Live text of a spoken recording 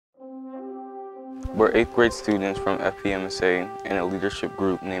We're 8th grade students from FPMSA in a leadership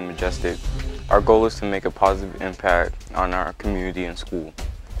group named Majestic. Our goal is to make a positive impact on our community and school.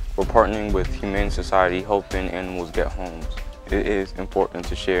 We're partnering with Humane Society, helping animals get homes. It is important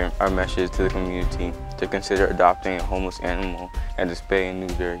to share our message to the community to consider adopting a homeless animal and to spay and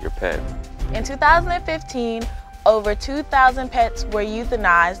neuter your pet. In 2015, over 2,000 pets were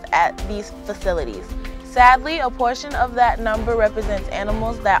euthanized at these facilities. Sadly, a portion of that number represents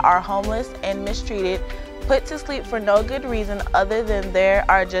animals that are homeless and mistreated, put to sleep for no good reason other than there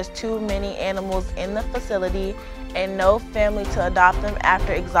are just too many animals in the facility and no family to adopt them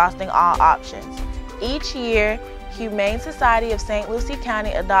after exhausting all options. Each year, Humane Society of St. Lucie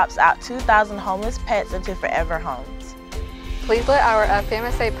County adopts out 2,000 homeless pets into forever homes. Please let our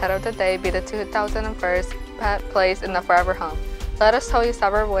FPMSA Pet of the Day be the 2001st pet placed in the forever home. Let us tell you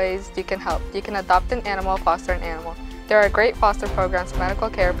several ways you can help. You can adopt an animal, foster an animal. There are great foster programs, medical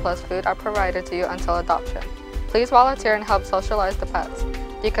care, plus food are provided to you until adoption. Please volunteer and help socialize the pets.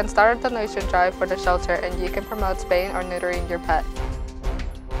 You can start a donation drive for the shelter and you can promote spaying or neutering your pet.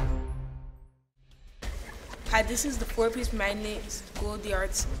 Hi, this is the 4-piece magnet School of the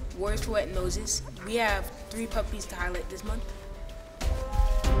Arts Words for Wet Noses. We have 3 puppies to highlight this month.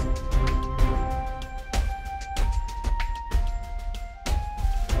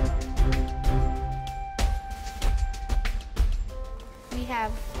 We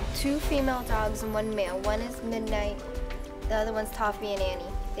have 2 female dogs and 1 male. One is Midnight, the other one's Toffee and Annie.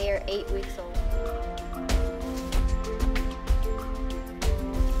 They are 8 weeks old.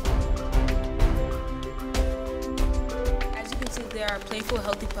 As you can see, they are playful,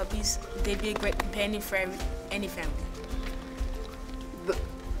 healthy puppies. They'd be a great companion for any family.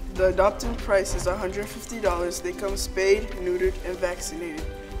 The adopting price is $150. They come spayed, neutered, and vaccinated.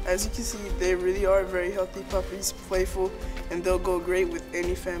 As you can see, they really are very healthy puppies, playful, and they'll go great with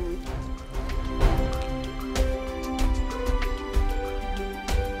any family.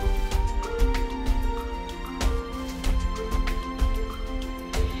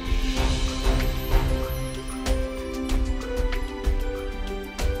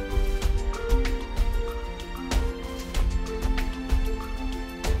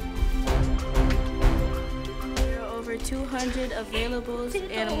 There are over 200 available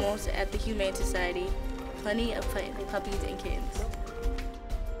animals at the Humane Society. Plenty of puppies and kittens.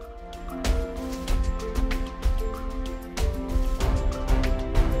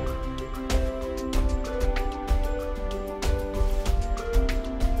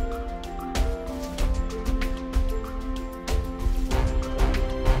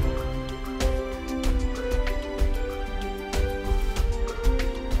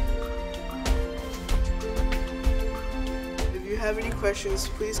 If you have any questions,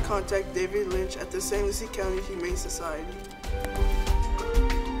 please contact David Lynch at the St. Lucie County Humane Society.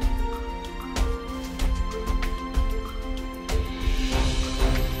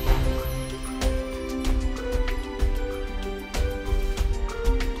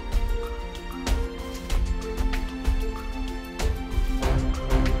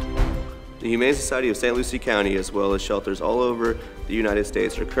 The Humane Society of St. Lucie County, as well as shelters all over the United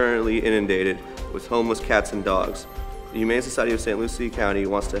States, are currently inundated with homeless cats and dogs. The Humane Society of St. Lucie County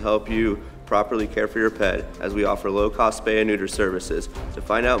wants to help you properly care for your pet as we offer low-cost spay and neuter services. To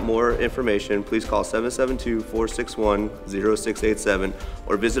find out more information, please call 772-461-0687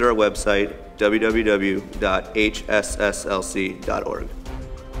 or visit our website, www.hsslc.org.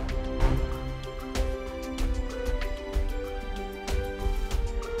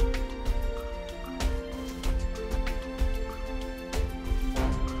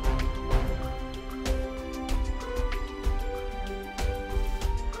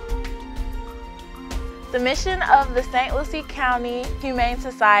 The mission of the St. Lucie County Humane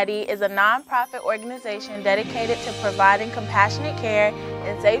Society is a nonprofit organization dedicated to providing compassionate care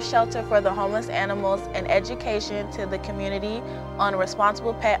and safe shelter for the homeless animals and education to the community on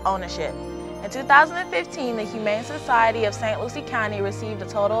responsible pet ownership. In 2015, the Humane Society of St. Lucie County received a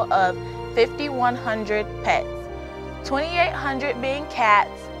total of 5,100 pets, 2,800 being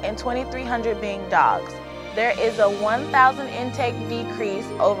cats and 2,300 being dogs. There is a 1,000 intake decrease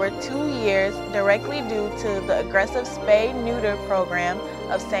over 2 years directly due to the aggressive spay-neuter program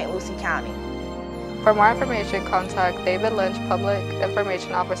of St. Lucie County. For more information, contact David Lynch, Public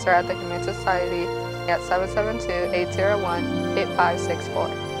Information Officer at the Humane Society at 772-801-8564.